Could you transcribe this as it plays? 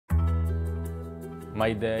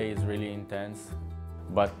My day is really intense,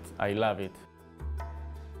 but I love it.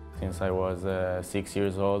 Since I was 6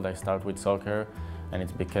 years old, I started with soccer, and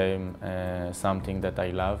it became something that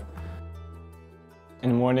I love. In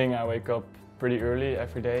the morning, I wake up pretty early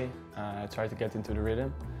every day. I try to get into the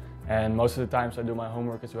rhythm. And most of the times I do my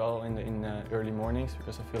homework as well in the early mornings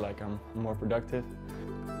because I feel like I'm more productive.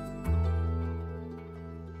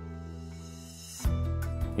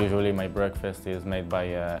 Usually my breakfast is made by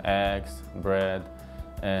eggs, bread,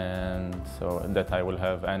 and so that I will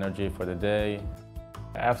have energy for the day.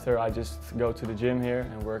 After I just go to the gym here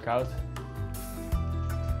and work out.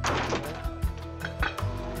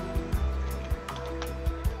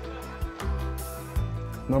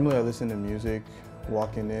 Normally I listen to music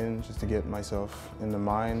walking in just to get myself in the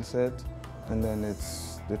mindset, and then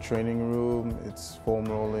it's the training room, it's foam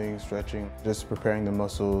rolling, stretching, just preparing the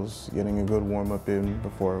muscles, getting a good warm-up in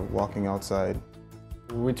before walking outside.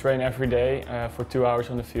 We train every day for 2 hours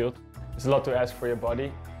on the field. It's a lot to ask for your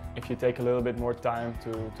body. If you take a little bit more time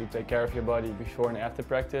to take care of your body before and after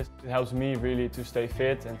practice, it helps me really to stay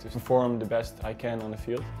fit and to perform the best I can on the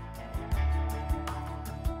field.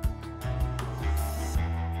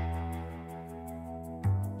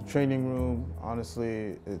 Training room,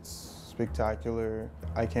 honestly, it's spectacular.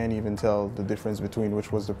 I can't even tell the difference between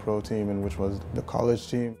which was the pro team and which was the college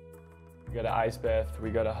team. We got an ice bath, we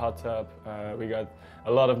got a hot tub, we got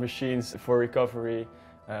a lot of machines for recovery,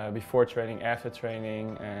 before training, after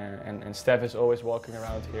training, and staff is always walking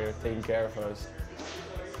around here taking care of us.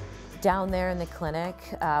 Down there in the clinic,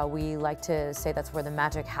 we like to say that's where the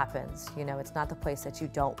magic happens. You know, it's not the place that you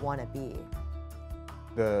don't want to be.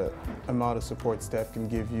 The amount of support Steph can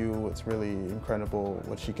give you, it's really incredible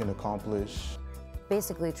what she can accomplish.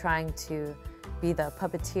 Basically trying to be the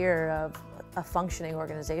puppeteer of a functioning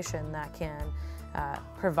organization that can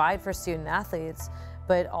provide for student athletes,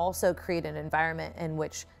 but also create an environment in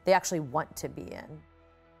which they actually want to be in.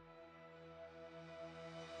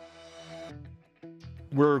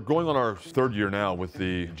 We're going on our third year now with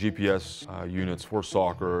the GPS units for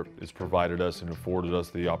soccer. It's provided us and afforded us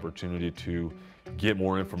the opportunity to get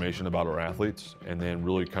more information about our athletes and then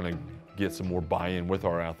really kind of get some more buy-in with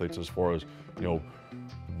our athletes as far as, you know,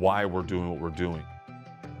 why we're doing what we're doing.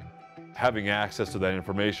 Having access to that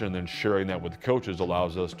information and then sharing that with the coaches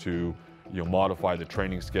allows us to, you know, modify the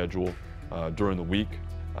training schedule during the week.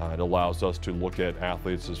 It allows us to look at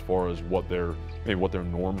athletes as far as what their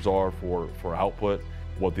norms are for output,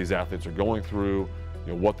 what these athletes are going through,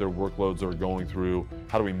 you know, what their workloads are going through,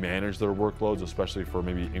 how do we manage their workloads, especially for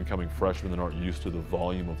maybe incoming freshmen that aren't used to the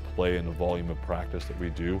volume of play and the volume of practice that we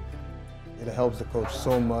do. It helps the coach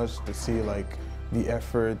so much to see like the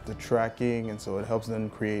effort, the tracking, and so it helps them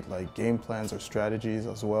create like game plans or strategies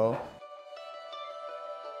as well.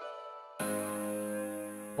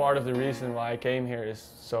 Part of the reason why I came here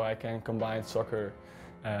is so I can combine soccer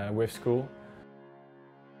with school.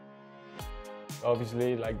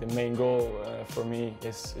 Obviously, like the main goal for me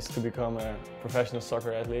is to become a professional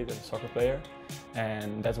soccer athlete, a soccer player,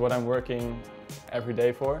 and that's what I'm working every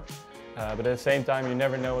day for. But at the same time, you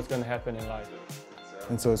never know what's going to happen in life.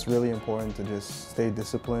 And so it's really important to just stay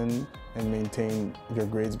disciplined and maintain your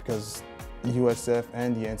grades because the USF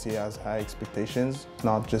and the NCAA has high expectations,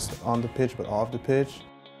 not just on the pitch but off the pitch.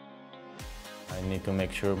 I need to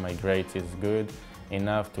make sure my grades is good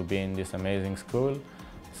enough to be in this amazing school.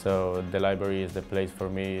 So the library is the place for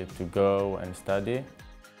me to go and study.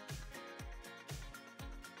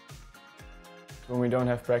 When we don't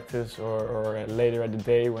have practice or later at the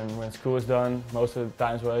day when school is done, most of the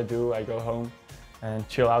times what I do, I go home and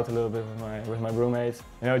chill out a little bit with my roommates.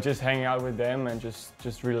 You know, just hanging out with them and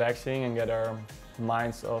just relaxing and get our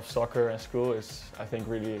minds off soccer and school is, I think,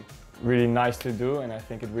 really nice to do, and I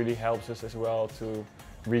think it really helps us as well to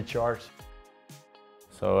recharge.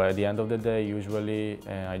 So at the end of the day, usually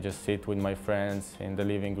I just sit with my friends in the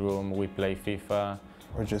living room, we play FIFA.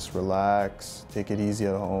 Or just relax, take it easy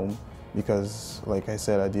at home, because like I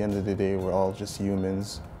said, at the end of the day, we're all just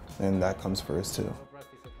humans, and that comes first too.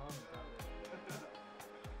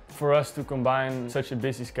 For us to combine such a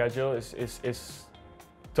busy schedule is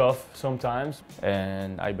tough sometimes.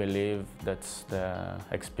 And I believe that's the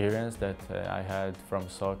experience that I had from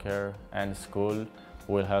soccer and school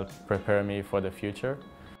will help prepare me for the future.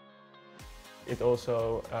 It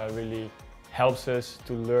also really helps us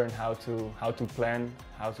to learn how to plan,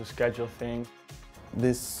 how to schedule things.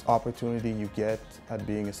 This opportunity you get at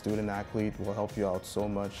being a student athlete will help you out so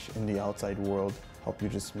much in the outside world, help you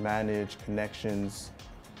just manage connections,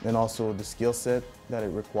 and also the skill set that it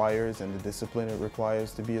requires and the discipline it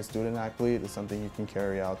requires to be a student athlete is something you can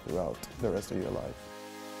carry out throughout the rest of your life.